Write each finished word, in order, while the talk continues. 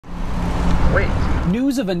Wait.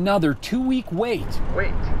 News of another 2-week wait.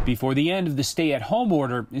 Wait. Before the end of the stay-at-home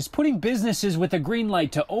order is putting businesses with a green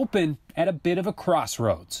light to open at a bit of a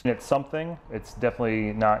crossroads. It's something. It's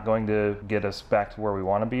definitely not going to get us back to where we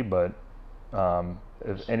want to be, but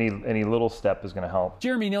if any little step is going to help.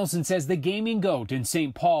 Jeremy Nilsson says the Gaming Goat in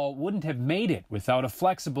St. Paul wouldn't have made it without a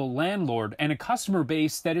flexible landlord and a customer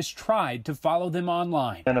base that has tried to follow them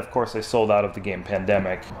online. And of course, they sold out of the game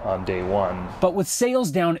pandemic on day one. But with sales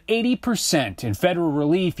down 80% and federal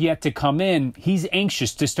relief yet to come in, he's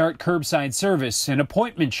anxious to start curbside service and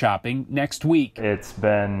appointment shopping next week. It's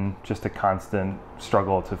been just a constant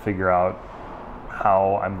struggle to figure out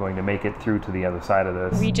how I'm going to make it through to the other side of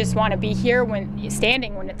this. We just want to be here when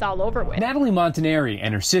it's all over with. Natalie Montanari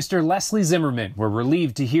and her sister Leslie Zimmerman were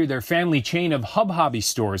relieved to hear their family chain of Hub Hobby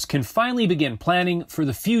stores can finally begin planning for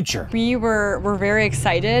the future. We were very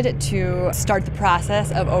excited to start the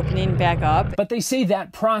process of opening back up. But they say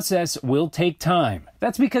that process will take time.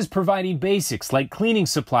 That's because providing basics like cleaning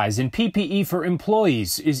supplies and PPE for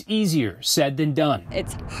employees is easier said than done.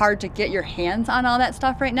 It's hard to get your hands on all that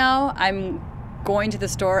stuff right now. I'm going to the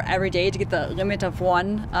store every day to get the limit of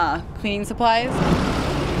one cleaning supplies.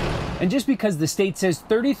 And just because the state says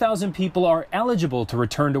 30,000 people are eligible to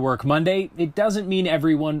return to work Monday, it doesn't mean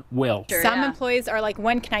everyone will. Some employees are like,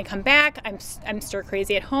 when can I come back? I'm stir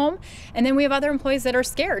crazy at home. And then we have other employees that are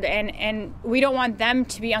scared, and we don't want them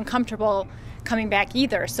to be uncomfortable coming back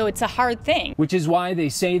either. So it's a hard thing. Which is why they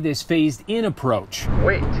say this phased-in approach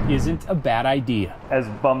isn't a bad idea. As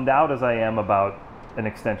bummed out as I am about an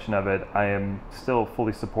extension of it, I am still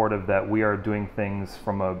fully supportive that we are doing things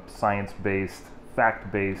from a science-based,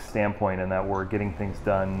 fact-based standpoint, and that we're getting things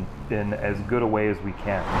done in as good a way as we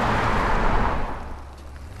can.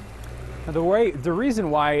 The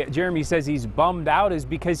reason why Jeremy says he's bummed out is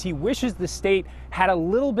because he wishes the state had a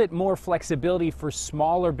little bit more flexibility for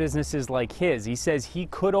smaller businesses like his. He says he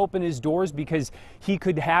could open his doors because he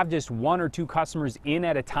could have just 1 or 2 customers in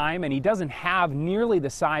at a time, and he doesn't have nearly the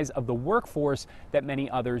size of the workforce that many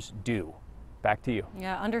others do. Back to you.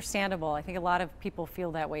 Yeah, understandable. I think a lot of people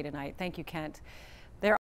feel that way tonight. Thank you, Kent.